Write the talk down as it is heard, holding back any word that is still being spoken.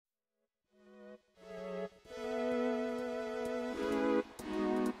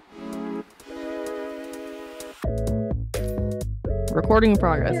Recording in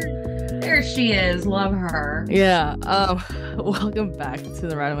progress. There she is. Love her. Yeah. Welcome back to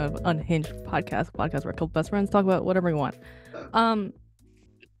the Random of Unhinged podcast where a couple best friends talk about whatever we want. Um,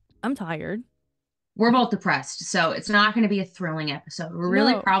 I'm tired. We're both depressed, so it's not going to be a thrilling episode. We're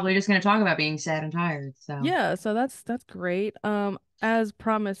really No, probably just going to talk about being sad and tired. So, yeah, so that's great. As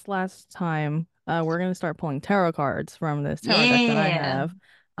promised last time, we're gonna start pulling tarot cards from this tarot deck that I yeah. have.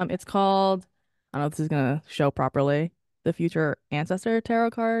 It's called, I don't know if this is gonna show properly, the Future Ancestor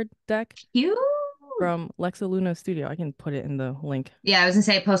Tarot card deck Cute. from Lexa Luna Studio. I can put it in the link. Yeah, I was going to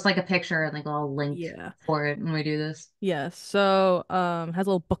say post like a picture and like a little link Yeah. for it when we do this. Yeah, so has a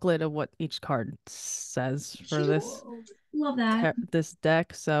little booklet of what each card says for this Cute. Love that. this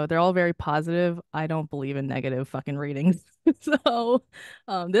deck. So they're all very positive. I don't believe in negative fucking readings. So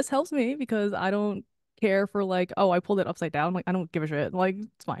this helps me because I don't care for like, oh, I pulled it upside down. Like I don't give a shit. Like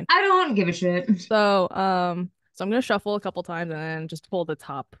it's fine. I don't give a shit. So I'm gonna shuffle a couple times and then just pull the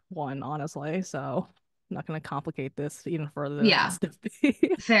top one, honestly. So I'm not gonna complicate this even further than it Yeah, has to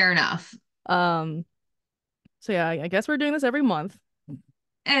be. fair enough. Um, so yeah, I guess we're doing this every month.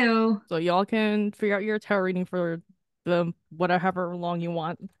 Oh, So y'all can figure out your tarot reading for the whatever long you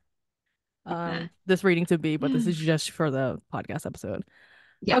want this reading to be, but this is just for the podcast episode.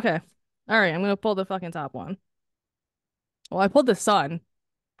 yeah. Okay. All right, I'm gonna pull the fucking top one. Well, I pulled the sun.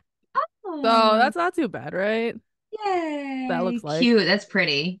 So Oh, that's not too bad, right? That yay. looks like. Cute. That's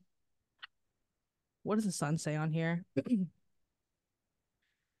pretty. What does the sun say on here?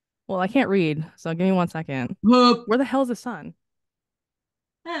 Well, I can't read, so give me 1 second. Whoop. Where the hell is the sun?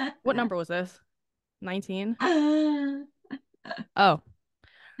 What number was this? 19? Oh,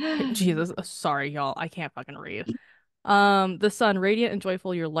 Jesus. Sorry, y'all. I can't fucking read. The sun, radiant and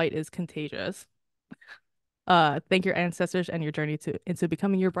joyful, your light is contagious. Thank your ancestors and your journey to into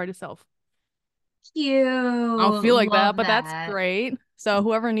becoming your brightest self. Cute. I don't feel like that, Love but that's that. great. So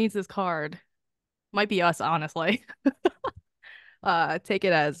whoever needs this card might be us, honestly. Take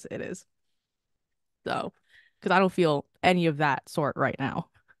it as it is. So, because I don't feel any of that sort right now.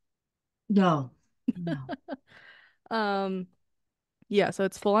 No. No. Um, yeah, so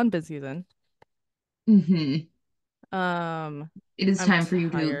it's full on busy season. Hmm. Um, It is I'm time for you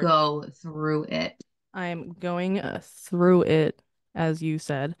to tired. go through it. I'm going through it, as you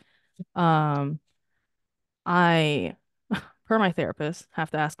said. Um, I, per my therapist,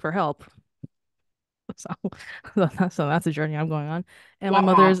 have to ask for help. So, so that's a journey I'm going on. And Wow.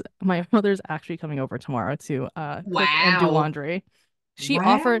 my mother's actually coming over tomorrow to cook and do Wow. laundry. She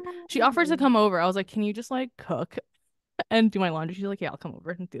offered to Wow. come over. I was like, "Can you just like cook and do my laundry?" She's like, "Yeah, I'll come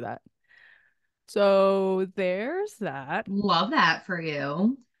over and do that." So there's that. Love that for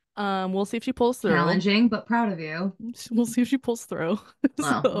you. We'll see if she pulls through. Challenging, but proud of you. We'll see if she pulls through.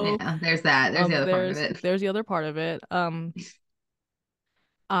 Well, So, yeah, there's that. There's the other part of it. there's the other part of it.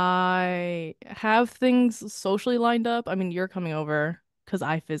 I have things socially lined up. I mean, you're coming over because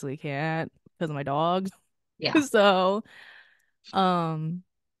I physically can't because of my dog. Yeah, So, um,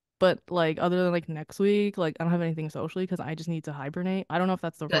 but like other than like next week, like I don't have anything socially because I just need to hibernate. I don't know if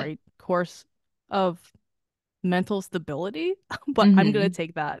that's the good. right course of mental stability, but I'm gonna Hmm.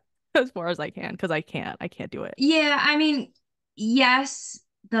 take that as far as I can because I can't do it. Yeah, I mean, yes,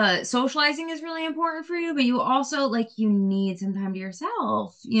 the socializing is really important for you, but you also like you need some time to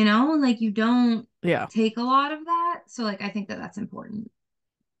yourself, you know? Like you don't Yeah, take a lot of that. So like I think that that's important.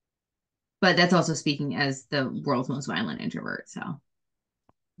 But that's also speaking as the world's most violent introvert. So,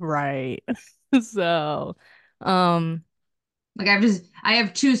 right. So, um, like, I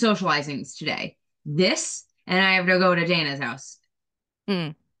have two socializings today. This, and I have to go to Dana's house.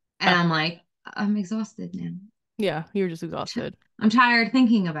 mm, And I'm like, I'm exhausted, man. yeah, you're just exhausted. I'm tired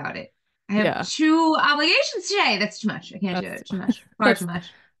thinking about it. I have Yeah, two obligations today. That's too much. I can't do that's it. Too much. Far too that's much.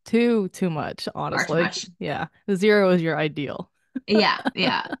 too much, Far too honestly. much. Yeah, 0 is your ideal. Yeah,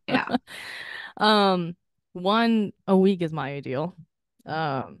 yeah, yeah, Um, one a week is my ideal.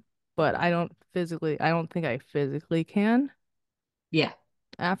 But I don't think I physically can yeah.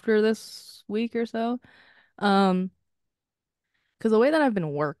 after this week or so. Um, because the way that I've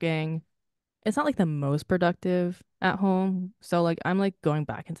been working, it's not like the most productive at home. So like I'm like going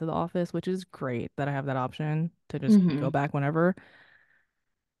back into the office, which is great that I have that option to just go Hmm. back whenever.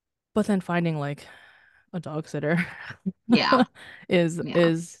 But then finding like a dog sitter Yeah, yeah.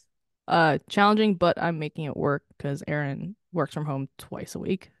 is challenging, but I'm making it work because Erin works from home twice a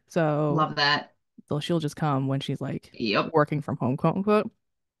week. Love that. So she'll just come when she's like Yep. working from home, quote unquote.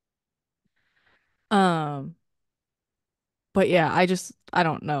 Um, but yeah, I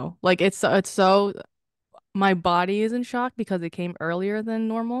don't know. Like it's so my body is in shock because it came earlier than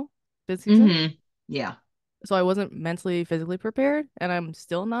normal this season. Hmm. Yeah. So I wasn't mentally, physically prepared, and I'm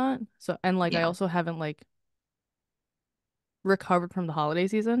still not. So, and like I Yeah. also haven't like recovered from the holiday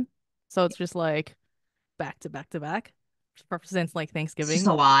season. So it's just like back to back to back since like It's just Thanksgiving.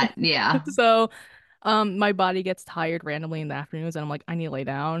 a lot. Yeah. So my body gets tired randomly in the afternoons and I'm like, I need to lay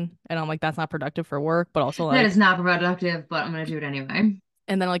down. And I'm like, that's not productive for work, but also That is like, not productive, but I'm gonna do it anyway.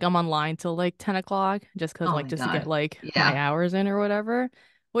 and then like I'm online till like 10 o'clock just because Oh like my just to get God. like my Yeah. hours in or whatever,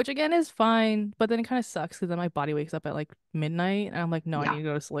 which again is fine. But then it kind of sucks because then my body wakes up at like midnight and I'm like, no, I need Yeah. to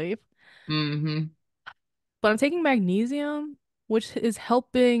go to sleep. Hmm. But I'm taking magnesium, which is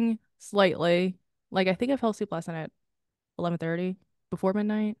helping slightly. Like I think I fell asleep last night at 11:30 before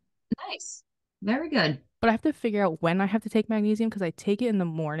midnight. Nice. Very good. But I have to figure out when I have to take magnesium because I take it in the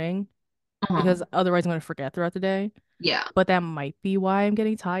morning Uh-huh. because otherwise I'm going to forget throughout the day. Yeah. But that might be why I'm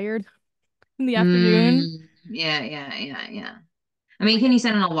getting tired in the afternoon. Yeah, yeah, yeah, yeah. I mean, can you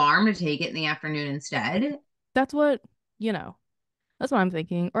set an alarm to take it in the afternoon instead? That's what, you know, that's what I'm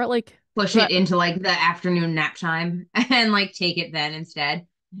thinking. Or like, Push it into like the afternoon nap time and like take it then instead.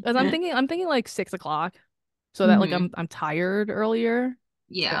 because I'm thinking like 6 o'clock so that like I'm Hmm. I'm tired earlier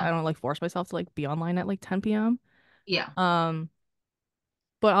so that I Yeah. don't like force myself to like be online at like 10 p.m. Yeah. Um,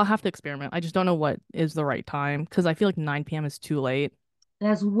 but I'll have to experiment. I just don't know what is the right time because I feel like 9 p.m. is too late.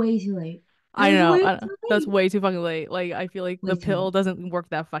 That's way too late. That I is know, way I know. too That's late. way too fucking late. Like I feel like the Way too pill late. doesn't work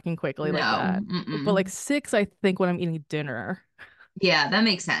that fucking quickly like No. that. But like Mm-mm. 6, I think when I'm eating dinner Yeah, that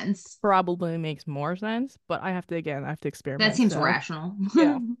makes sense. probably makes more sense. But I have to That experiment. seems So rational.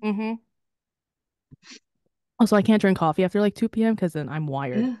 yeah. Also, I can't drink coffee after like 2 p.m. because then I'm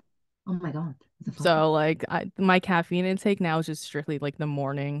wired. Yeah. Oh my God. What the fuck? So like my caffeine intake now is just strictly like the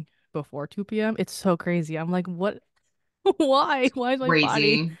morning before 2 p.m. It's so crazy. I'm like, what? Why?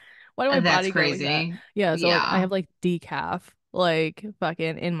 Crazy. Why did my That's body go like that? crazy. Yeah, so like I Yeah. have like decaf like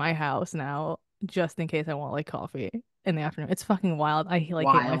fucking in my house now just in case I want like coffee in the afternoon. It's fucking wild. I like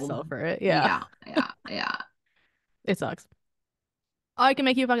hate Wild. myself for it. Yeah. Yeah. Yeah. Yeah. It sucks. I can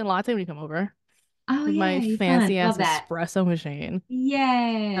make you a fucking latte when you come over Oh, with my yay. fancy Fun. ass Love that. espresso machine.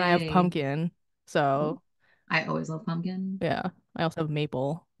 And I have Yay. pumpkin. Oh, So, I always love pumpkin. yeah. I also have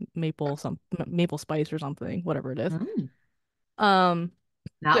maple spice or something, whatever it is. Mm. Um,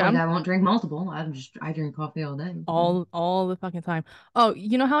 Not yeah, like I'm I won't drink multiple. I drink coffee all day. So. all the fucking time. Oh,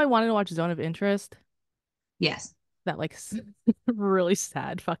 you know how I wanted to watch Zone of Interest? Yes. That like really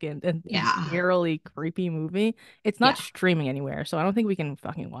sad fucking and Yeah. eerily creepy movie. It's not Yeah. streaming anywhere, so I don't think we can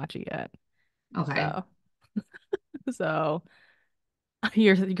fucking watch it yet. Okay. So, so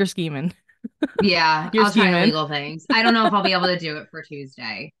you're scheming. Yeah. You're I'll try scheming. illegal things. I don't know if I'll be able to do it for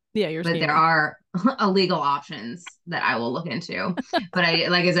Tuesday, Yeah, you're but there scheming. are illegal options that I will look into. But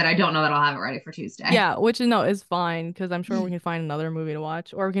like I said, I don't know that I'll have it ready for Tuesday. Yeah, which no is fine because I'm sure we can find another movie to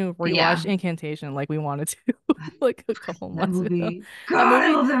watch, or we can rewatch Yeah. Incantation like we wanted to like a couple That months ago. movie. That God, I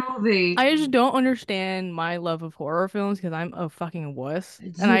movie, love that movie. I just don't understand my love of horror films because I'm a fucking wuss,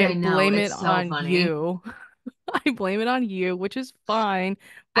 and Dude, I I know. blame it It's so on funny. you. I blame it on you, which is fine,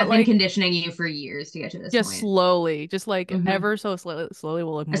 but I've been like conditioning you for years to get to this just point. slowly, just like Hmm. ever so slowly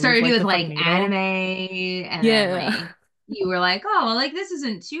we'll like I move started you like with the fucking like anime, needle. and then Yeah. like you were like, oh, well, like this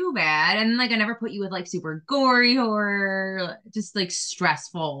isn't too bad. And then like I never put you with like super gory horror, just like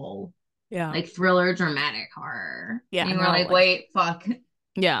stressful, Yeah. like thriller, dramatic horror. And Yeah, you were no, like, like wait, fuck. And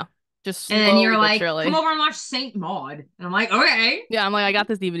yeah. Just then slowly you're but like, come surely. over and watch Saint Maud. And I'm like, okay. Yeah, I'm like, I got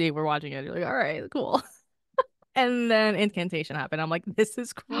this DVD, we're watching it. You're like, all right, cool. And then Incantation happened. I'm like, this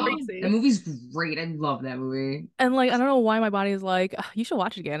is That crazy. movie's great. I love that movie. And like, I don't know why my body is like, "Ugh, you should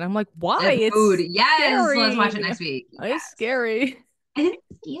watch it again." I'm like, why? Food. It's Yes, let's watch it scary. next week. It's Yes. scary. It's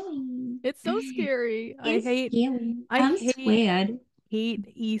scary. It's so scary. It's scary. I I'm hate, scared.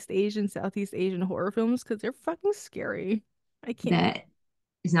 East Asian, Southeast Asian horror films because they're fucking scary. I can't. That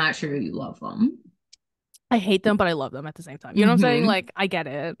is not true. You love them. I hate them, but I love them at the same time. You know what I'm saying? Hmm. Like, I get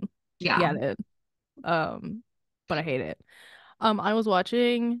it. I Yeah. get it. Um, but I hate it. I was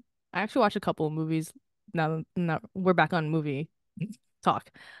watching, I actually watched a couple of movies. Now we're back on movie talk.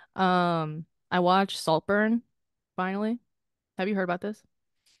 I watched Saltburn finally. Have you heard about this?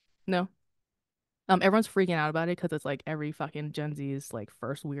 No. Everyone's freaking out about it because it's like every fucking Gen Z's like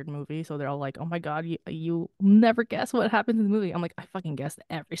first weird movie. So they're all like, "Oh my God, you never guess what happens in the movie." I'm like, I fucking guessed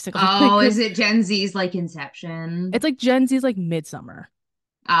every single thing Oh, is because it Gen Z's like Inception? it's like Gen Z's like Midsommar.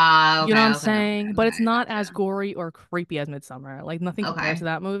 Ah, You know what okay, I'm okay, okay, saying? But it's okay. not as Gotcha. gory or creepy as Midsommar. Like nothing compares to Okay.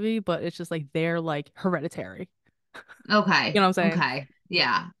 that movie, but it's just like they're like hereditary. You Okay. know what I'm saying? Okay.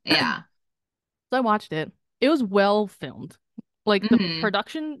 Yeah. Yeah. So I watched it. It was well filmed. Like the Hmm.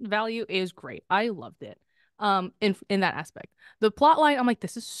 production value is great. I loved it. In that aspect. The plot line, I'm like,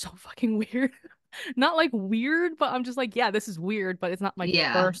 this is so fucking weird. Not like weird, but I'm just like, yeah, this is weird, but it's not my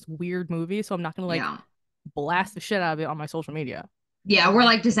Yeah. first weird movie, so I'm not gonna like Yeah. blast the shit out of it on my social media. Yeah, we're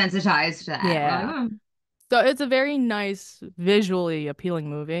like desensitized to that. We're like, Yeah. So it's a very nice, visually appealing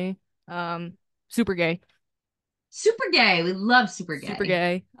movie. Um, super gay. super gay. We love super Super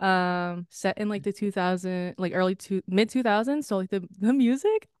gay. gay. Set in like the 2000, like early to mid 2000s. So like the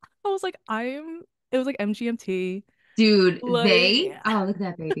music, I was like, it was like MGMT. Dude, Like, oh, look at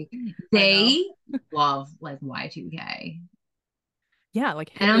that baby. I know. They love like Y2K. Yeah,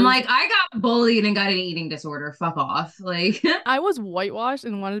 And it I'm was, like, I got bullied and got an eating disorder. Fuck off. Like, I was whitewashed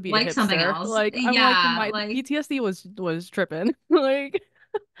and wanted to be a like something hipster. else. Like, I'm like, Yeah, my like, PTSD was tripping. Like,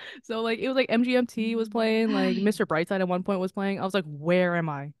 so like, it was like MGMT was playing, like Mr. Brightside at one point was playing. I was like, where am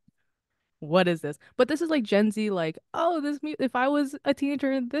I? What is this? But this is like Gen Z, like, oh, if I was a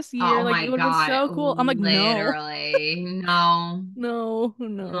teenager this year, oh like it my would have been God. so cool. I'm like, no, Literally. No, no.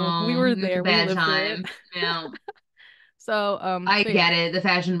 We no, were it was a there. We bad lived through it. time. Yeah. I So yeah, get it. The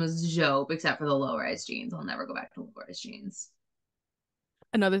fashion was dope, except for the low-rise jeans. I'll never go back to low-rise jeans.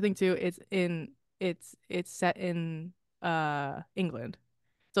 another thing too, it's set in England.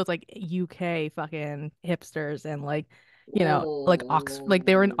 So it's like UK fucking hipsters and like, like like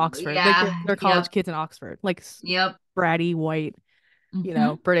they were in Oh, Oxford. Like yeah. they're college Yep. kids in Oxford. Like Yep. bratty white,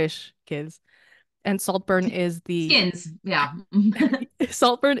 Hmm. British kids. And Saltburn is the Skins. Yeah.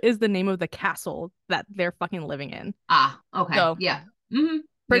 Saltburn is the name of the castle that they're fucking living in. Ah, okay. So Yeah. Hmm. Yep, yep, yep.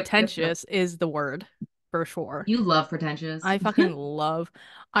 pretentious is the word for sure. You love pretentious. I fucking love.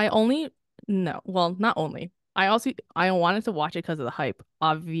 I only no, well, not only. I wanted to watch it because of the hype,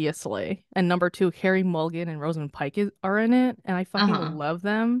 obviously. And number two, Carey Mulligan and Rosamund Pike are in it, and I fucking Uh-huh. love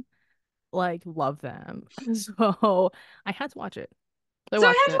them. Like love them. So I had to watch it. So I So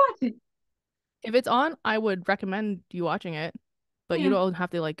watched how'd it. you watch it? If it's on, I would recommend you watching it, but you Yeah. don't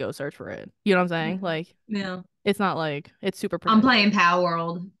have to like go search for it. You know what I'm Yeah. saying? Like Yeah. it's not like it's super I'm playing pretentious. Power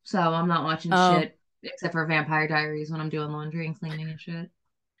World, so I'm not watching Oh, shit except for Vampire Diaries when I'm doing laundry and cleaning and shit.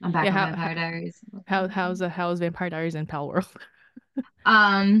 I'm back yeah. on Vampire Diaries. How's Vampire Diaries in Pal World?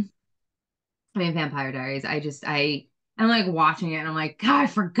 Um, I mean Vampire Diaries. I'm like watching it and I'm like, God, I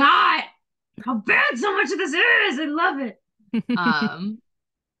forgot how bad so much of this is. I love it. Um,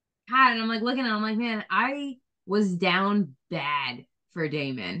 God, and I'm like looking at it, I'm like, man, I was down bad for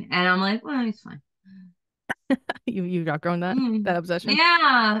Damon. And I'm like, well, he's fine. You've outgrown that Mm. obsession.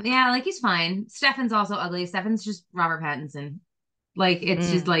 Yeah, yeah, like he's fine. Stefan's also ugly. Stefan's just Robert Pattinson. Like it's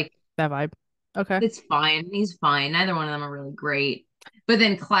just Mm, like that vibe. Okay. it's fine. He's fine. Neither one of them are really great. But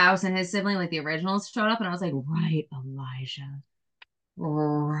then Klaus and his sibling, like the originals, showed up, and I was like, right, Elijah.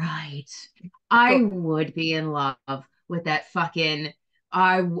 Right. I So would be in love with that fucking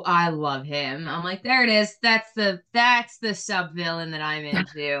I love him. I'm like, there it is. That's the sub villain that I'm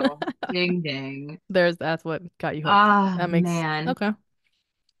into. Ding ding. that's what got you hooked. Ah That makes man. okay.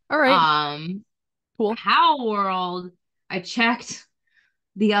 All right. Um Cool. How World, I checked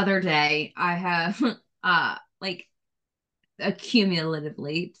the other day. I have like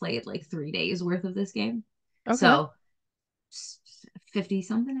accumulatively played like 3 days worth of this game. Okay. So 50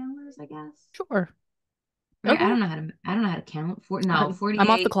 something hours, I guess. Sure. Right? Okay. I don't know how to count. No, I'm off the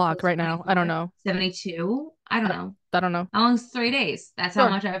 48 clock plus right now. I don't 24, know. 72. I don't I, know. I don't know. How long's 3 days? That's how Sure.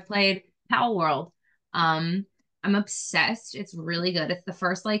 much I've played Power World. Um, I'm obsessed. It's really good. It's the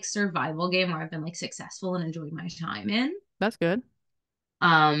first like survival game where I've been like successful and enjoyed my time in. That's good.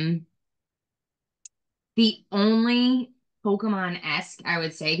 Um, the only Pokemon-esque, I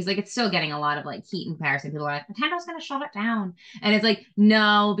would say, because like it's still getting a lot of like heat in comparison. People are like, Nintendo's gonna shut it down. And it's like,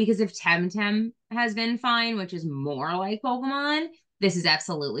 no, because if Temtem has been fine, which is more like Pokemon, this is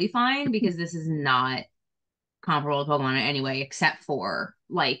absolutely fine because this is not comparable to Pokemon in any way, except for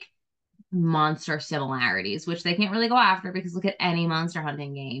like monster similarities, which they can't really go after because look at any monster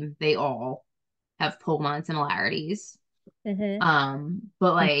hunting game. They all have Pokemon similarities. Hmm.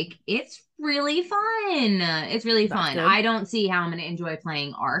 But like it's really fun. It's really That's fun. good. I don't see how I'm gonna enjoy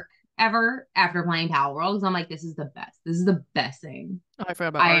playing Arc ever after playing Power World because I'm like, this is the best. This is the best thing. Oh, I forgot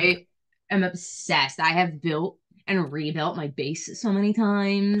about Arc. I am obsessed. I have built and rebuilt my base so many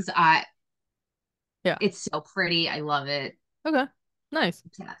times. I Yeah. It's so pretty. I love it. Okay. Nice.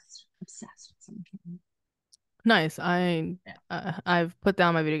 Obsessed. Obsessed with something. Nice. Yeah. I've put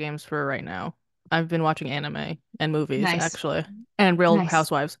down my video games for right now. I've been watching anime and movies Nice. actually, and Real Nice.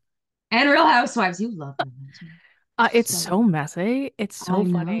 Housewives. And Real Housewives. You love Real Housewives. It's So so messy. It's so I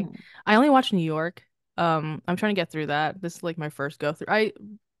funny. know. I only watched New York. I'm trying to get through that. This is like my first go through.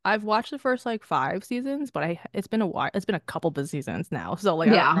 I've watched the first like 5 seasons, but I it's been a while. It's been a couple of seasons now. So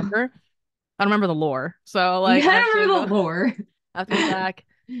Yeah. I don't remember the lore. So You like gotta remember the lore. I have to go back.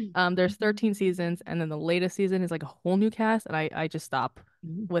 There's 13 seasons, and then the latest season is like a whole new cast, and I just stop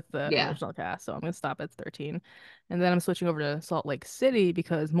with the Yeah. original cast, so I'm gonna stop at 13, and then I'm switching over to Salt Lake City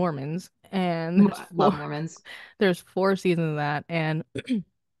because Mormons, and Love Mormons. there's 4 seasons of that, and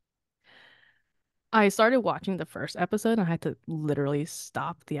I started watching the first episode, and I had to literally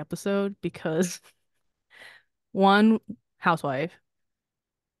stop the episode because one housewife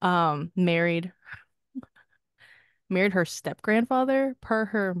married her step grandfather per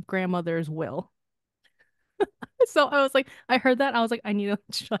her grandmother's will. So I was like, I heard that. I was like, I need to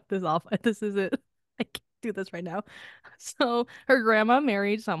shut this off. This isn't, I can't do this right now. So her grandma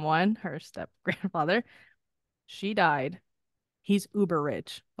married someone, her step grandfather. She died. He's uber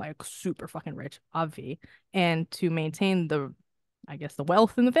rich, like super fucking rich, obvi. And to maintain the, I guess, the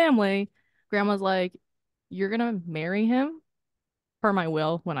wealth in the family, grandma's like, you're gonna marry him per my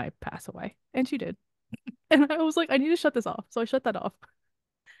will when I pass away. And she did. And I was like, I need to shut this off. So I shut that off.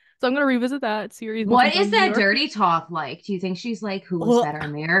 So I'm gonna revisit that series once I'm What done is in New that York. dirty talk like? Do you think she's like, who was Ugh. better,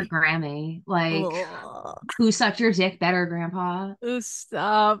 me or Grammy? Like, Ugh. who sucked your dick better, Grandpa? Ooh,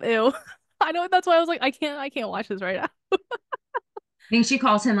 stop. Ew. I know that's why I was like, I can't watch this right now. I think she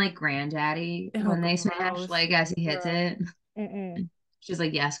calls him like granddaddy Ew, when they smash, gross. like as he hits Gross. it. Mm-mm. She's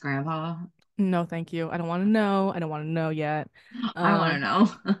like, yes, Grandpa. No, thank you. I don't want to know. I don't want to know yet. I want to Um,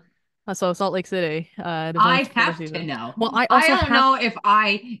 know. so Salt Lake City. There's only I four have to seasons. know. Well, I I also don't have know if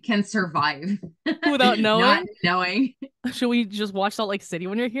I can survive without not knowing. knowing. Should we just watch Salt Lake City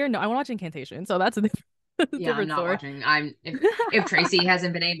when you're here? No, I want to watch Incantation. So that's a different, Yeah, I'm different not story. watching. I'm if Tracy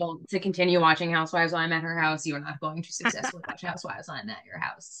hasn't been able to continue watching Housewives while I'm at her house, you are not going to successfully watch Housewives while I'm at your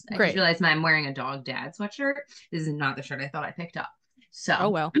house. I just Great. realized I'm wearing a dog dad sweatshirt. This is not the shirt I thought I picked up. Oh So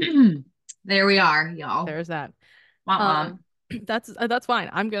well. there we are, y'all. There's that. Womp womp. Um, that's fine.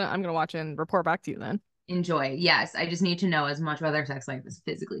 I'm gonna watch and report back to you then. Enjoy. Yes, I just need to know as much about their sex life as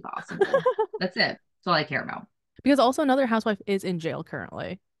physically possible. That's it. That's all I care about. Because also another housewife is in jail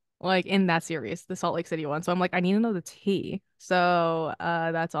currently, like in that series, the Salt Lake City one. So I'm like, I need to know the tea. So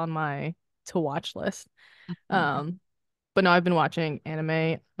that's on my to watch list. Um, but no, I've been watching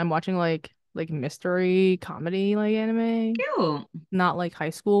anime. I'm watching like mystery comedy like anime, Cute. not like high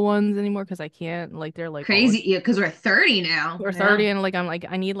school ones anymore because I can't like they're like all Crazy. Yeah, because we're 30 now. we're Yeah. 30 and like I'm like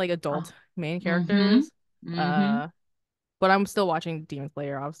I need like Oh. adult main Mm-hmm. characters. Mm-hmm. Uh, but I'm still watching Demon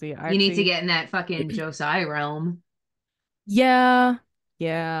Slayer, obviously. I You need to actually get in that fucking Josai realm. yeah,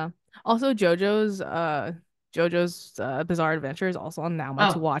 yeah. Also JoJo's Bizarre Adventure is also on now my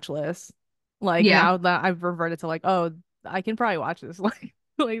to Oh, watch list. Like yeah. now that I've reverted to like, oh, I can probably watch this. Like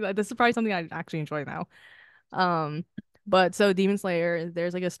this is probably something I actually enjoy now. Um, but so Demon Slayer,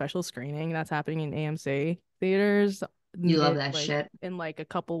 there's like a special screening that's happening in AMC theaters You love mid that like shit. in like a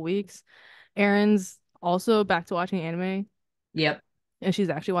couple weeks. Erin's also back to watching anime Yep. and she's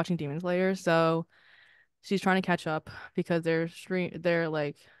actually watching Demon Slayer, so she's trying to catch up because they're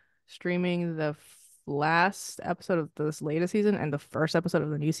like streaming the last episode of this latest season and the first episode of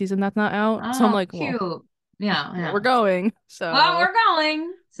the new season that's not out. So I'm Oh, like, well, cute. Yeah, well, we're yeah. going. Well, So we're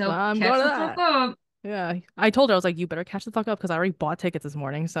going. So I'm catch going to the fuck that. up. Yeah. I told her I was like, you better catch the fuck up because I already bought tickets this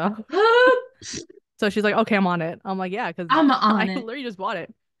morning. So so she's like, okay, I'm on it. I'm like, yeah, because I'm on I it. literally just bought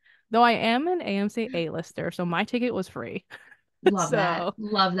it. Though I am an AMC A-lister, so my ticket was free. Love that. So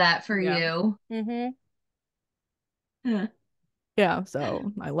Love that for yeah. you. hmm Yeah. Yeah,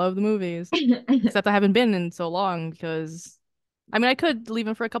 so I love the movies. Except I haven't been in so long because I mean I could leave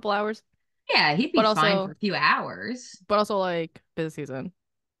him for a couple hours, Yeah, he'd be but fine for also a few hours. like busy season.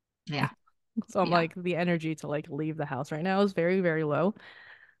 Yeah. So I'm Yeah. like the energy to like leave the house right now is very, very low.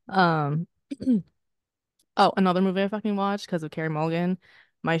 Um oh, another movie I fucking watched because of Carey Mulligan,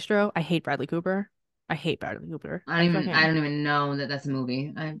 Maestro. I hate Bradley Cooper. I hate Bradley Cooper. I don't even know that that's a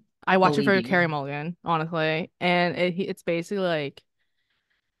movie. I I watch it believe for you. Carey Mulligan, honestly. And it's basically like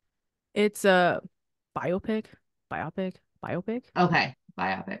it's a biopic, biopic. Okay.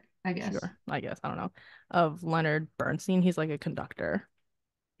 Biopic, I guess. Sure, I guess. I don't know. Of Leonard Bernstein. He's like a conductor.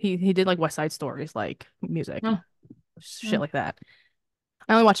 He did like West Side Stories, like music, Oh, shit oh, like that.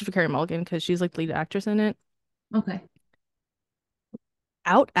 I only watched it for Carey Mulligan because she's like the lead actress in it. okay.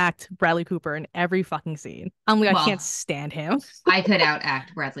 Outact Bradley Cooper in every fucking scene. I'm like, I can't Well, stand him. I could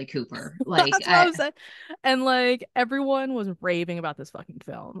outact Bradley Cooper. Like That's what I I'm saying. And like everyone was raving about this fucking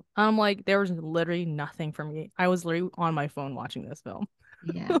film. I'm like, there was literally nothing for me. I was literally on my phone watching this film.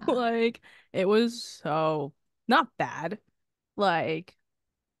 yeah. Like it was so not bad. Like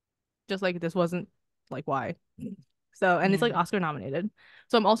just like this wasn't like why. So and it's like Yeah. Oscar nominated.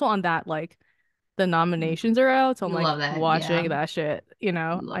 So I'm also on that like the nominations are out, so I'm You like love that. watching Yeah. that shit, you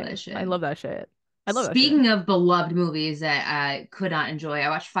know. You love I that I shit. love that shit. I love that shit. Speaking of beloved movies that I could not enjoy, I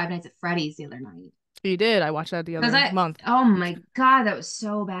watched Five Nights at Freddy's the other night. You did. I watched that the Because other month. oh my God, that was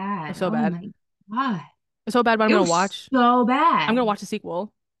so It's bad. so Oh bad. my God. It's so bad, but It was so I'm bad. gonna watch the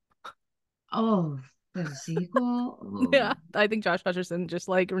sequel. Oh, there's a sequel? Yeah. Oh. I think Josh Hutcherson just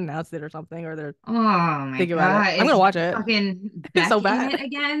like renounced it or something, or they're Oh my thinking about it. God. I'm Is gonna watch it. fucking It's so Beck in bad. it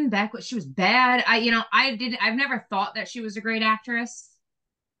again? Beck, she was bad. I've never thought that she was a great actress.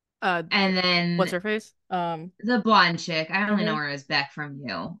 Uh And what's then her face? the blonde chick, I only know Mhm. her as Beck from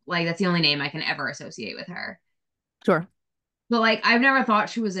You. Like, that's the only name I can ever associate with her. Sure. But like, I've never thought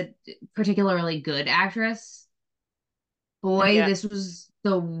she was a particularly good actress. Boy, Yeah. this was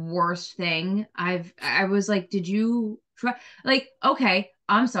the worst thing. I was like, did you try? Like, okay,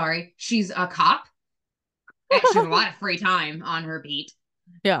 I'm sorry. She's a cop. She has a lot of free time on her beat.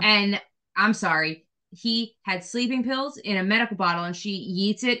 Yeah. And I'm sorry, he had sleeping pills in a medical bottle and she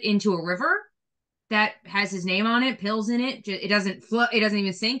yeets it into a river that has his name on it, pills in it. It doesn't float, it doesn't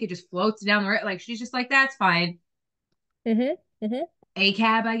even sink, it just floats down the river. Like, she's just like, that's fine. Hmm. Hmm. A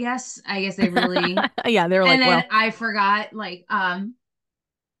cab, I guess. I guess they really. Yeah, they were And like, then well, I forgot, like,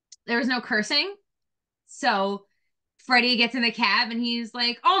 there was no cursing. So Freddy gets in the cab and he's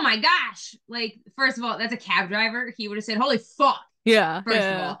like, oh my gosh. Like, first of all, that's a cab driver. He would have said, holy fuck, yeah, first of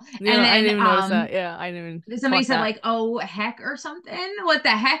yeah. all. You know, And I didn't then even notice that. Yeah, I didn't even somebody clock said, that. like, oh heck or something. What the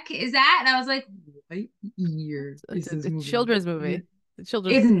heck is that? And I was like, what year It's is a, this it's a movie? children's movie. It's a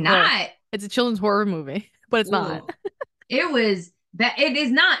children's It's horror. not. It's a children's horror movie, but it's not. Ugh. It was that it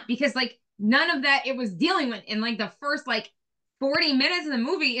is not because like none of that it was dealing with in like the first like 40 minutes of the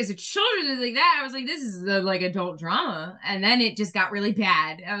movie is a children's movie like that. I was like, this is the like adult drama. And then it just got really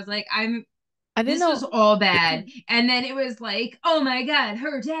bad. I was like, I'm I didn't this was know. all bad. And then it was like, oh my God,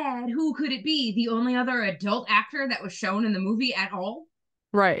 her dad, who could it be? The only other adult actor that was shown in the movie at all?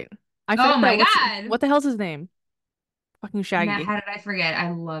 Right. I Oh forgot that. my God. What the hell's his name? Fucking Matt, Shaggy. how did I forget?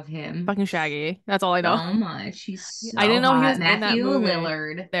 I love him Fucking Shaggy. That's all I know. so much. He's I so didn't know he hot. was in that Matthew movie.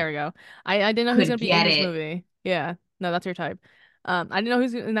 Lillard There we go. I didn't know he was could gonna be in get this it. movie. Yeah. No, that's your type. I didn't know he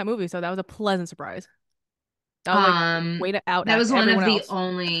was in that movie, so that was a pleasant surprise. That was like way to out That act was one everyone of the else.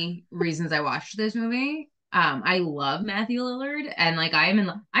 only reasons I watched this movie. I love Matthew Lillard, and like I'm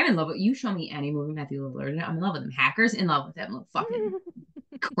in love with you. Show me any movie Matthew Lillard, I'm in love with him. Hackers, in love with him. Little fucking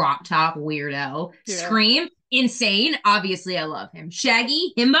crop top weirdo. Yeah. Scream, insane. Obviously, I love him.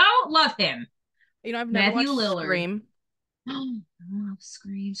 Shaggy, himbo, love him. You know, I've never Matthew watched Lillard. Scream. I love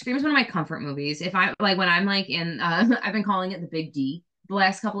Scream. Scream is one of my comfort movies. If I like when I'm like in, I've been calling it the Big D the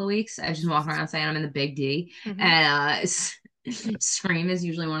last couple of weeks. I've just walking Jesus. around saying I'm in the Big D, Hmm. and Scream is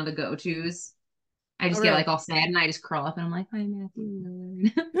usually one of the go-tos. I Oh, just get really? like all sad and I just curl up and I'm like, hi Matthew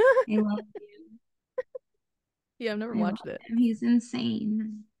Lillard. I love you. Yeah, I've never I love watched it. him. He's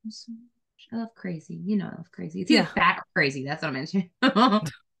insane. So I love crazy. You know I love crazy. It's either Yeah. fat or crazy. That's what I'm into. I'm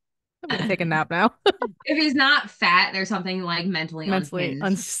gonna take a nap now. If he's not fat, there's something like mentally Mentally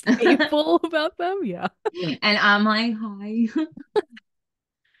unhinged. And unstable about them. Yeah. I'm like, hi.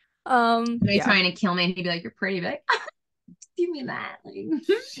 Somebody Yeah. trying to kill me and he'd be like, you're pretty, but like, give me that. Like,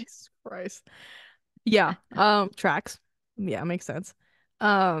 Jesus Christ. Yeah. Tracks. Yeah, makes sense.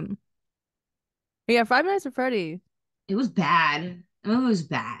 Um, yeah, Five Nights at Freddy. it was bad. It was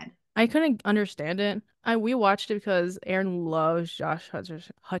bad. I couldn't understand it. I We watched it because Aaron loves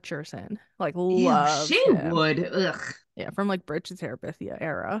Hutcherson. Like Ew, loves she him. would. Ugh. Yeah, from like Bridge to Terabithia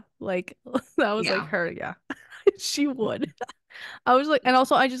era. Like that was like Yeah. her, yeah. She would. I was like, and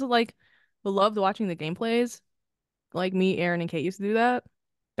also I just like loved watching the gameplays. Like me, Aaron, and Kate used to do that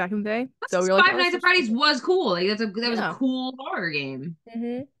back in the day. So we were like, Five oh, this Nights at looks Freddy's fun. was cool. Like that was a Yeah. cool horror game.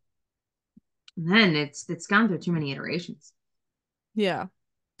 Hmm. And then it's gone through too many iterations. Yeah.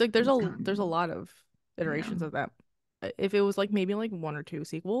 Like It's there's a gone. lot of Yeah. iterations of that. If it was like maybe like one or two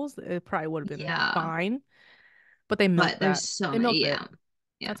sequels, it probably would have been Yeah. fine. But they milked But there's that. so They many. milked it. Yeah.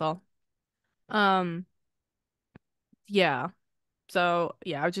 Yeah. That's all. Um, yeah. So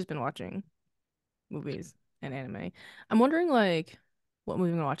yeah, I've just been watching movies and anime. I'm wondering like what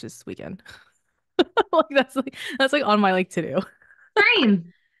movie I'm gonna watch this weekend. Like that's like on my like to do.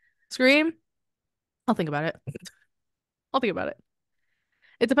 Scream. Scream. I'll think about it. I'll think about it.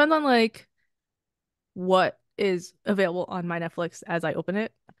 It depends on like what is available on my Netflix as I open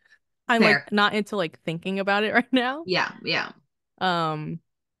it. I'm like Fair. not into like thinking about it right now. Yeah. Yeah. Um,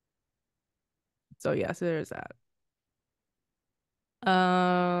 so yeah, so there's that.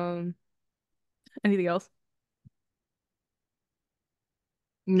 Um, anything else?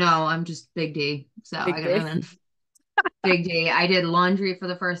 No, I'm just Big D. So Big I got day. nothing. Big D. I did laundry for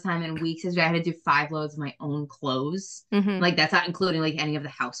the first time in weeks. I had to do 5 loads of my own clothes. Mm-hmm. Like that's not including like any of the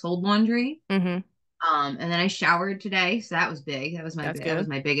household laundry. Mm-hmm. And then I showered today, so that was big. That's That was good.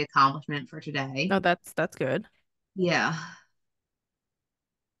 my big accomplishment for today. No, that's good. Yeah.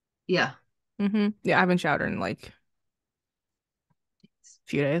 Yeah. Yeah, I haven't showered in like a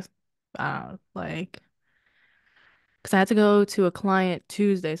few days. Like, because I had to go to a client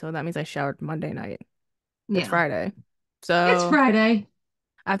Tuesday, so that means I showered Monday night. It's Yeah. Friday. It's So Friday.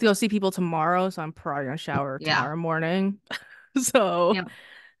 I have to go see people tomorrow, so I'm probably gonna shower Yeah. tomorrow morning. So Yeah.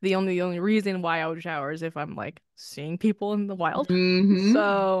 the only reason why I would shower is if I'm like seeing people in the wild. Hmm.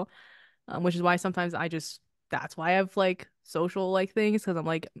 So which is why sometimes that's why I have like social like things because I'm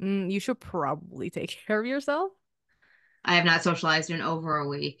like, you should probably take care of yourself. I have not socialized in over a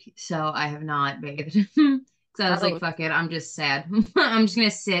week, so I have not bathed. So I was like, Oh, fuck it, I'm just sad. I'm just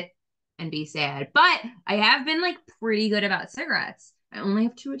gonna sit and be sad. But I have been like pretty good about cigarettes. I only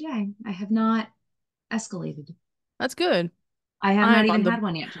have two a day. I have not escalated. that's good. I have I'm not on even the had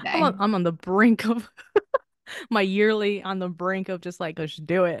one yet I'm on today. I'm on the brink of my yearly on the brink of just like let's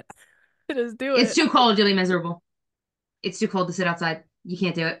do it. Just do It's it. too cold, you'll be miserable. It's too cold to sit outside. You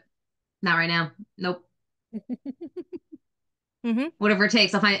can't do it. Not right now. Nope. Hmm. Whatever it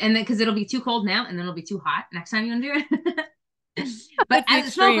takes, I'll find and then because it'll be too cold now and then it'll be too hot next time you want to do it. But It's the as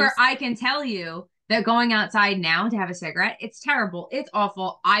a smoker, extremes. I can tell you that going outside now to have a cigarette, it's terrible. It's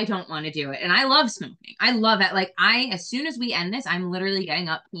awful. I don't want to do it. And I love smoking. I love it. Like as soon as we end this, I'm literally getting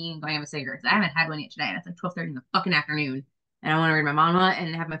up, peeing, going to have a cigarette. I haven't had one yet today. And it's like 12:30 in the fucking afternoon. And I want to read my mama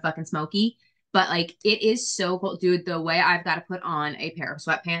and have my fucking smoky. But like it is so cold. Dude, the way I've got to put on a pair of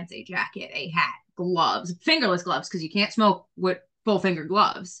sweatpants, a jacket, a hat, gloves, fingerless gloves, because you can't smoke with full finger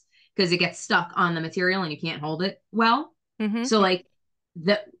gloves because it gets stuck on the material and you can't hold it well. So Hmm. like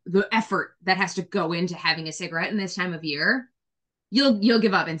the effort that has to go into having a cigarette in this time of year, you'll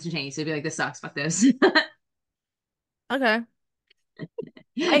give up instantaneously. Be like, this sucks. Fuck this. Okay.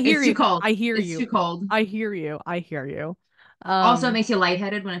 I hear It's too you. cold. I hear It's you. too cold. I hear you. I hear you. Also, it Um, makes you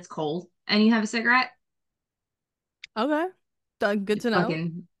lightheaded when it's cold and you have a cigarette. okay. Good You to know.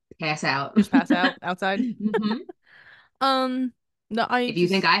 fucking pass out. Just pass out outside. Hmm. Um, no, I If you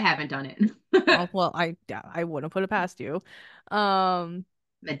think just I haven't done it, oh I'm well, yeah, I wouldn't put it past you. Um,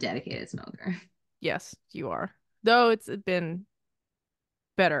 a dedicated smoker. yes, you are. Though it's been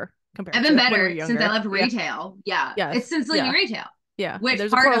better I've compared been to when we were better since I younger. left Yeah. retail. Yeah, it's Yes. since leaving Yeah. retail. Yeah. Which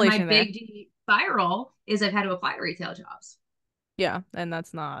There's a part of my correlation there. big spiral is I've had to apply to retail jobs. Yeah, and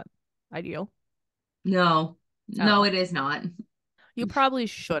that's not ideal No, at no, all. it is not. You probably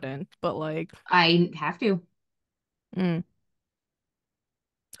shouldn't, but like, I have to. mm,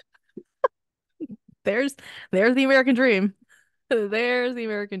 there's there's the American dream. There's the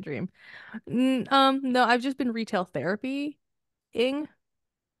American dream. No, I've just been retail therapying.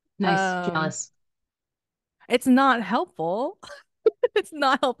 Nice, Um, jealous. it's not helpful. It's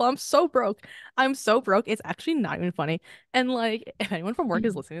not helpful. I'm so broke. I'm so broke. It's actually not even funny. And like, if anyone from work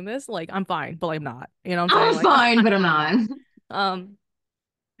is listening to this, like, I'm fine, but like, I'm not. You know what I'm saying? I'm Like, fine, but I'm I'm not. not. Um,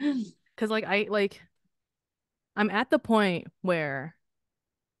 because like I'm at the point where,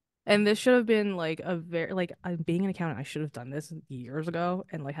 and this should have been like a very like I'm being an accountant. I should have done this years ago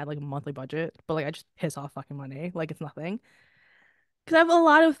and like had like a monthly budget, but like I just piss off fucking money. Like it's nothing. Because I have a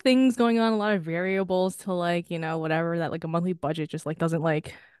lot of things going on, a lot of variables to like, whatever that like a monthly budget just like doesn't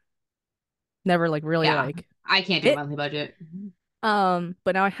like never like really Yeah, like I can't do a fit. monthly budget.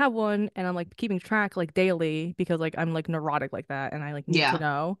 But now I have one and I'm like keeping track like daily because like I'm like neurotic like that and I like need to Yeah.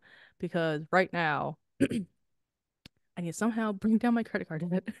 know because right now I need to somehow bring down my credit card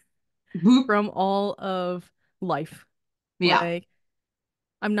debt Boop. from all of life. Yeah. Like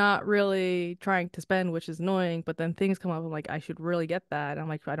I'm not really trying to spend, which is annoying, but then things come up. I'm like, I should really get that. I'm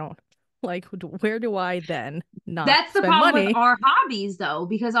like, I don't like, where do I then not That's the spend problem with money? our hobbies, though,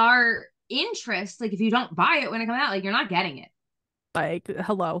 because our interest, like if you don't buy it when it comes out, like you're not getting it. Like,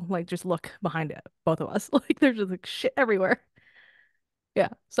 hello, like, just look behind it, both of us. Like, there's just like shit everywhere. Yeah.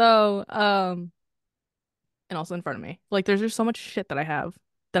 So, and also in front of me. Like, there's just so much shit that I have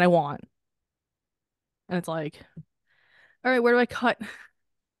that I want. And it's like, all right, where do I cut?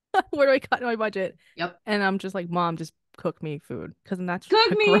 Where do I cut my budget? Yep. And I'm just like, Mom, just cook me food. Because then that's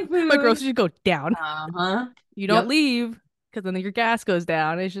Cook me my food. groceries go down. Uh-huh. You don't Yep. leave because then your gas goes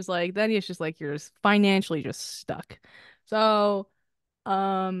down. It's just like then it's just like you're just financially just stuck. So,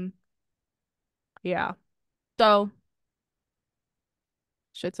 um, yeah. So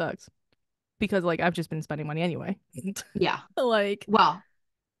shit sucks because like I've just been spending money anyway. Yeah. Like, Well,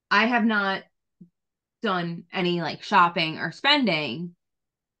 I have not done any like shopping or spending,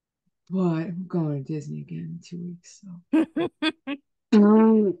 but I'm going to Disney again in 2 weeks.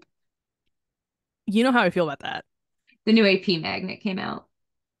 So you know how I feel about that. the new AP magnet came out.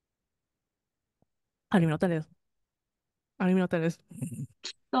 I don't even know what that is. I don't even know what that is.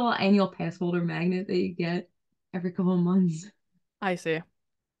 The little annual pass holder magnet that you get every couple of months. I see.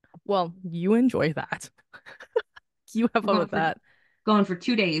 Well, you enjoy that. You have I'm fun with that. going for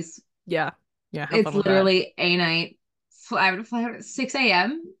 2 days. Yeah. Yeah, have It's fun with that. literally a night. I would fly out at 6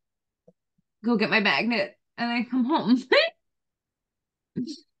 a.m., go get my magnet, and then come home.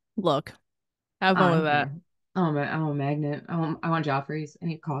 Look, have I fun with don't that. care. I'm a magnet. I want Joffrey's. I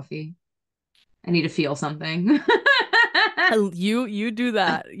need coffee. I need to feel something. You do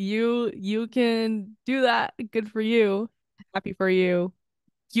that. You can do that. Good for you. Happy for you.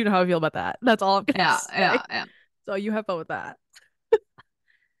 You know how I feel about that. That's all I'm gonna Yeah, say. yeah, yeah. So you have fun with that.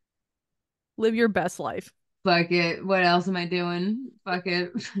 Live your best life. Fuck it. What else am I doing? Fuck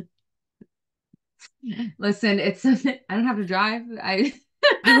it. Listen, it's I don't have to drive. I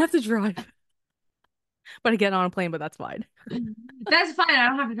I don't have to drive, but I get on a plane, but that's fine. That's fine. I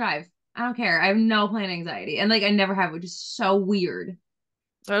don't have to drive. I don't care. I have no plane anxiety. And like I never have, which is so weird.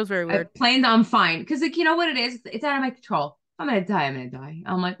 That was very weird. Planes, I'm fine. Because like you know what it is? It's out of my control. If I'm gonna die, I'm gonna die.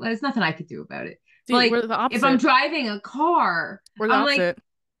 I'm like, well, there's nothing I could do about it. But See, we're like the if I'm opposite. driving a car, We're the I'm like, opposite.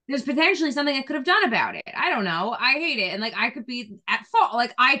 there's potentially something I could have done about it. I don't know. I hate it. And like I could be at fault.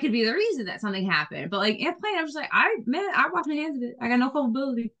 Like I could be the reason that something happened. But like in a plane, I'm just like, I wash my hands of it. I got no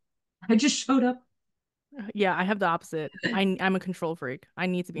culpability. I just showed up. Yeah, I have the opposite. I'm a control freak. I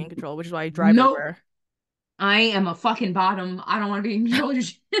need to be in control, which is why I drive Nope. everywhere. I am a fucking bottom. I don't want to be in control of your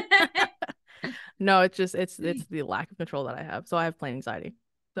shit. No, it's just it's the lack of control that I have. So I have plane anxiety.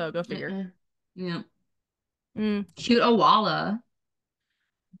 So go figure. Uh-uh. Yeah. Mm, Cute Owala.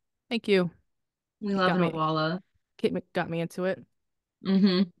 thank you. We It love got an me. Owala. Got me into it.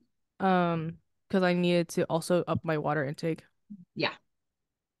 Mm-hmm. Um, because I needed to also up my water intake Yeah.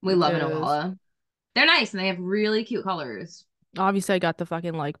 We love an because Owala. They're nice and they have really cute colors. obviously I got the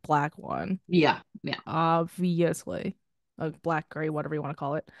fucking like black one. Yeah. Yeah. Obviously. Like black, gray, whatever you want to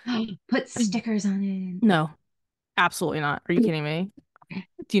call it. Put stickers on No, absolutely not. Are you kidding me?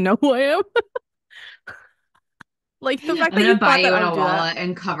 Do you know who I am? Like the it. fact I'm that you gonna buy thought that you an I would do that. Owala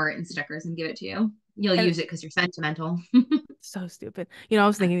and cover it in stickers and give it to you. You'll And use it because you're sentimental. so stupid. You know, I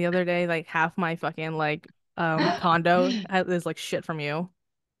was thinking the other day, like half my fucking like condo is like shit from you.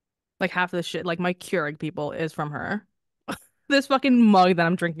 Like half of the shit, like my Keurig people is from her. This fucking mug that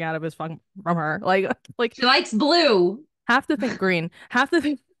I'm drinking out of is fucking from her. Like She likes blue. half the thing green, half the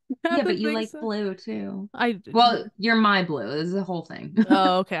thing, half Yeah, the but you things. like blue too. I Well, you're my blue. This is the whole thing.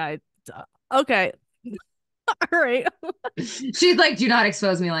 oh okay, okay, all right, She's like, do not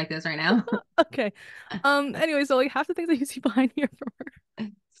expose me like this right now. okay. Anyway, so like half the things I see behind here from her,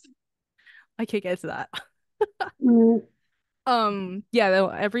 I can't get to that. Yeah, though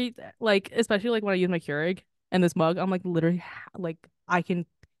every like especially like when I use my Keurig and this mug, I'm like literally like I can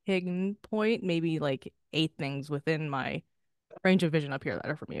pinpoint maybe like eight things within my range of vision up here that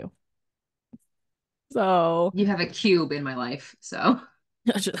are from you. So You have a cube in my life, so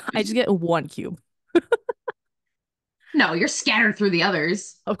I just get one cube. no, you're scattered through the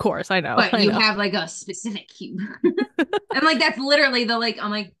others, Of course, I know, but I you know. have like a specific cube. And like that's literally the like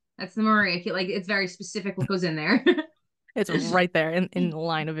I'm like that's the Maria cube. Like it's very specific what goes in there. It's right there in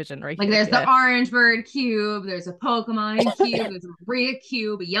line of vision right Like here. there's the Yeah. orange bird cube, there's a Pokemon cube, there's a Maria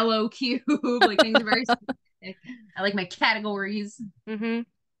cube, a yellow cube. Like things are very specific. I like my categories. hmm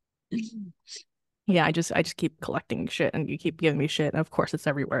Yeah, I just keep collecting shit and you keep giving me shit. And of course it's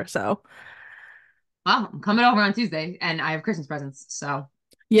everywhere. So Well, I'm coming over on Tuesday and I have Christmas presents, so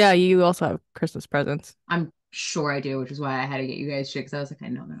yeah, you also have Christmas presents. I'm sure I do, which is why I had to get you guys shit because I was like, I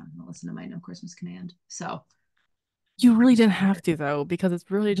know they're not gonna listen to my no Christmas command. So You really didn't have to though, because it's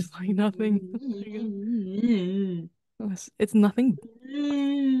really just like nothing. It's nothing.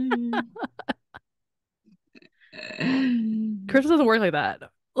 Christmas doesn't work like that.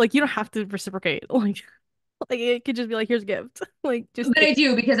 Like you don't have to reciprocate. Like it could just be like, here's a gift. Like just But I take.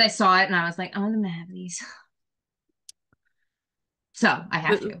 do because I saw it and I was like, I'm gonna have these. So I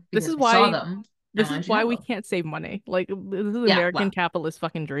have to This because is I saw why them. I this is wanted you to why have we them. can't save money. Like this is Yeah, American well, capitalist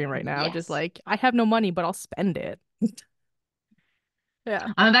fucking dream right now. Just yes. like I have no money, but I'll spend it.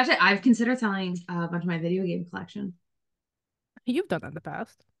 Yeah. I've considered selling a bunch of my video game collection. You've done that in the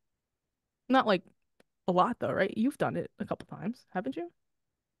past. Not like a lot though, right? You've done it a couple times, haven't you?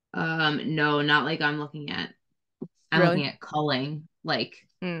 No, not like I'm Really? looking at culling, like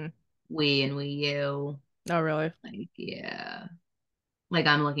Mm. Wii and Wii U. Oh, really? Like, yeah. Like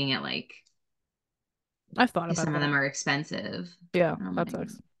I'm looking at like I've thought 'cause about some of that. them are expensive. Yeah, And I'm that like,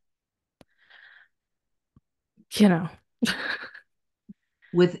 sucks. You know.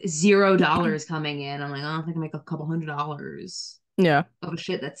 with $0 coming in, I'm like, oh, I think I make a couple $100 Yeah. of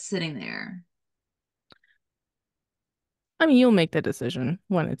shit that's sitting there. I mean, you'll make the decision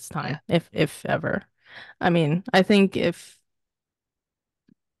when it's Yeah. time, if ever. I mean, I think if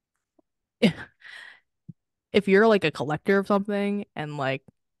you're like a collector of something and like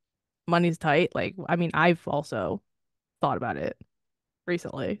money's tight, like I mean, I've also thought about it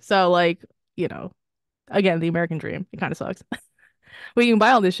recently. So like, you know, again, the American dream, it kind of sucks. We can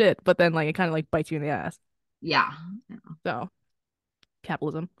buy all this shit, but then like it kind of like bites you in the ass. Yeah. So,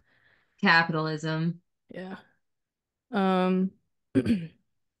 capitalism. Capitalism. Yeah. Um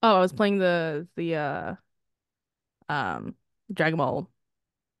Oh, I was playing the um Dragon Ball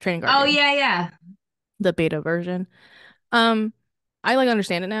trading card Oh game, yeah, yeah. the beta version. Um I like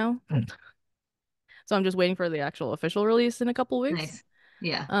understand it now. So I'm just waiting for the actual official release in a couple weeks. Nice.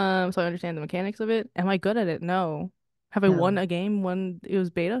 Yeah. So I understand the mechanics of it. Am I good at it? No. Have I won No. a game when it was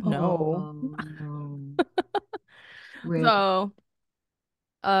beta? No. Oh no. Rip. So,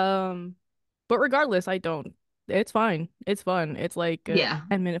 um, but regardless, I don't. It's fine. It's fun. It's like a Yeah.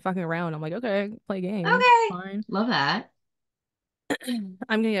 10-minute fucking round. I'm like, okay, play a game. Okay. Fine. Love that. I'm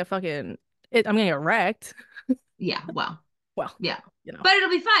gonna get fucking I'm gonna get wrecked. Yeah. Well. Well, Yeah. you know, But it'll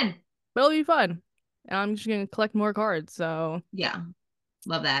be fun. but it'll be fun. And I'm just gonna collect more cards. So Yeah.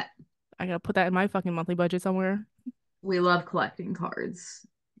 Love that. I gotta put that in my fucking monthly budget somewhere. We love collecting cards.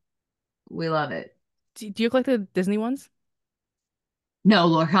 We love it. Do you collect the Disney ones? No,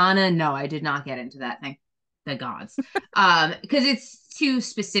 Lorcana, no, I did not get into that thing. The gods. Because it's too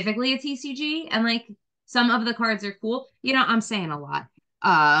specifically a TCG, and like some of the cards are cool. You know, I'm saying a lot.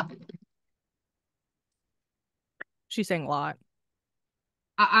 Uh She's saying a lot.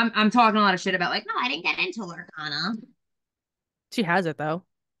 I'm talking a lot of shit about like, no, I didn't get into Lorcana. She has it though.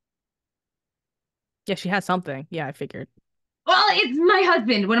 Yeah, she has something. Yeah, I figured. Well, it's my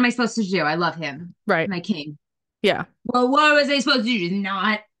husband. What am I supposed to do? I love him. Right. My king. Yeah. Well, what was I supposed to do? Just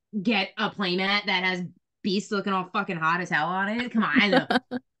not get a playmat that has Beast looking all fucking hot as hell on it? Come on.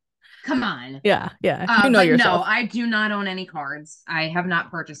 Come on. Yeah, yeah. You know But no, yourself. I do not own any cards. I have not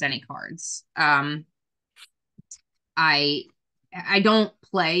purchased any cards. I I don't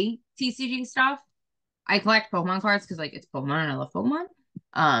play TCG stuff. I collect Pokemon cards because like it's Pokemon and I love Pokemon.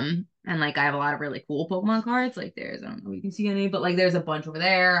 And like I have a lot of really cool Pokemon cards. Like there's I don't know if you can see any, but like there's a bunch over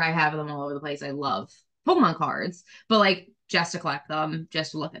there. I have them all over the place. I love Pokemon cards, but like just to collect them,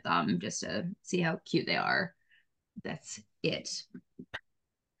 just to look at them, just to see how cute they are. That's it.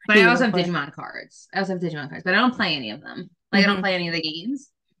 But Yeah, I you also don't have play. Digimon cards. I also have Digimon cards, but I don't play any of them. Like I don't Hmm. play any of the games.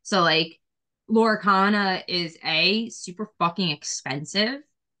 So like Lorcana is a super fucking expensive,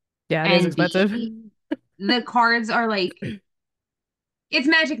 Yeah, it is and expensive. B, the cards are like it's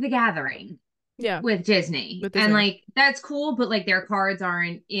Magic the Gathering Yeah, with Disney. with And Disney. like that's cool, but like their cards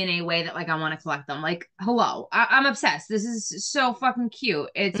aren't in a way that like I want to collect them. Like, hello, I'm obsessed. This is so fucking cute.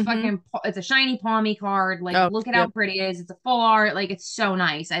 It's Hmm. fucking it's a shiny palmy card. Like, Oh, look at how yep. pretty it is. It's a full art. Like, it's so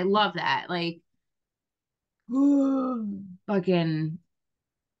nice. I love that. Like fucking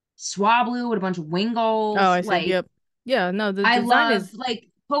Swablu with a bunch of Oh, Wingulls. I see. Like, Yep. Yeah, no, the I design love is like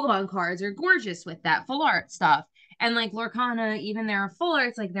Pokemon cards are gorgeous with that full art stuff. And like Lorcana, even their full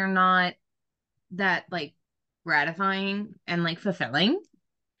arts, like they're not that like gratifying and like fulfilling.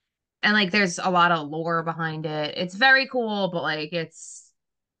 And like there's a lot of lore behind it. It's very cool, but like it's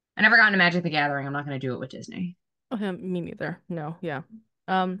I never got into Magic the Gathering. I'm not gonna do it with Disney. oh, yeah, me neither. No, yeah.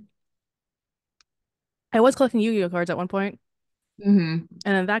 Um, I was collecting Yu-Gi-Oh cards at one point, Mm-hmm.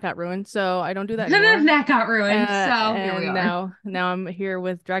 and then that got ruined, so I don't do that And then anymore. that got ruined. So here we And are. now I'm here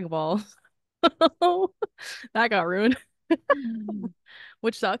with Dragon Ball. That got ruined,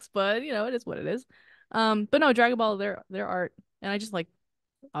 which sucks, but you know, it is what it is. But no, Dragon Ball, their art, and I just like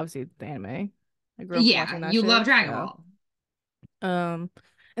obviously the anime. I grew up Yeah, watching that you love shit, Dragon so Ball. um,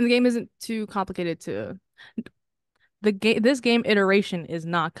 and the game isn't too complicated to this game iteration is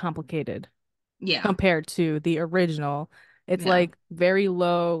not complicated Yeah. compared to the original. It's Yeah. like very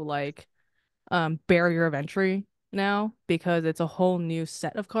low barrier of entry now because it's a whole new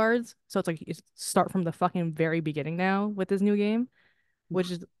set of cards. So it's like you start from the fucking very beginning now with this new game,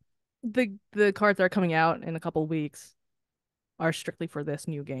 which is the cards that are coming out in a couple weeks are strictly for this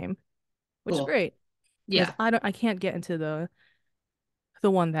new game, which is Cool. great because Yeah. I can't get into the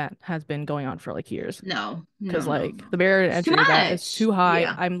one that has been going on for like years No. No, because no, like no. the barrier to It's too entry of that is much. too high.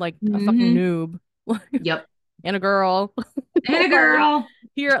 Yeah. I'm like a fucking Mm-hmm. noob Yep. and a girl. And a Like girl.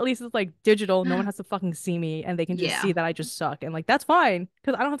 here at least it's like digital. No one has to fucking see me and they can just see Yeah. that I just suck. And like that's fine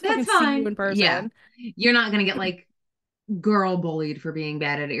because I don't have to fucking That's see you fine. in Yeah. person. You're not gonna get like girl bullied for being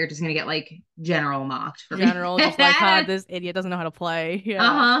bad at it. You're just gonna get like general mocked for being General, just like, ha, bad at it. this idiot doesn't know how to play. Yeah.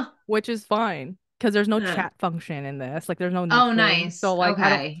 Uh-huh. Which is fine. Because there's no Uh, chat function in this. Like there's no Oh, nothing. So nice. like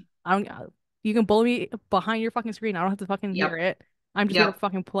Okay. I don't You can bully me behind your fucking screen. I don't have to fucking hear Yep. it. I'm just here to Yep.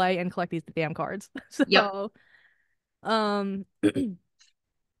 fucking play and collect these damn cards. Yep. So, um,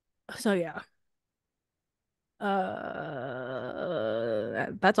 so yeah.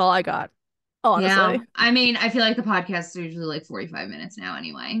 That's all I got, Yeah. honestly. I mean, I feel like the podcasts are usually like 45 minutes now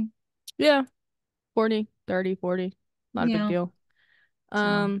anyway. Yeah, 40, 30, 40. Not a big Yeah. deal. So,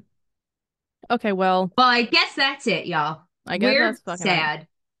 Um, okay, well, well, I guess that's it, y'all. I guess We're that's fucking it. sad.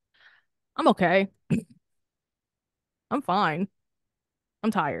 I'm okay. I'm fine.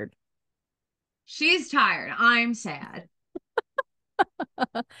 I'm tired. She's tired. I'm sad.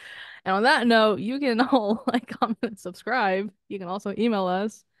 And on that note, you can all like, comment, and subscribe. You can also email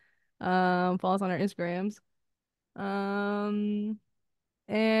us. Follow us on our Instagrams. Um,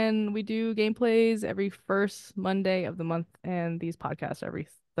 and we do gameplays every first Monday of the month, and these podcasts every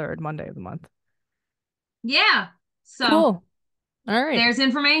third Monday of the month. Yeah. So, Cool. All right. there's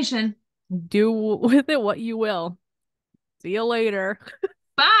information. Do with it what you will. See you later.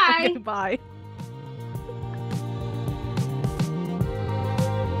 Okay, Bye. bye.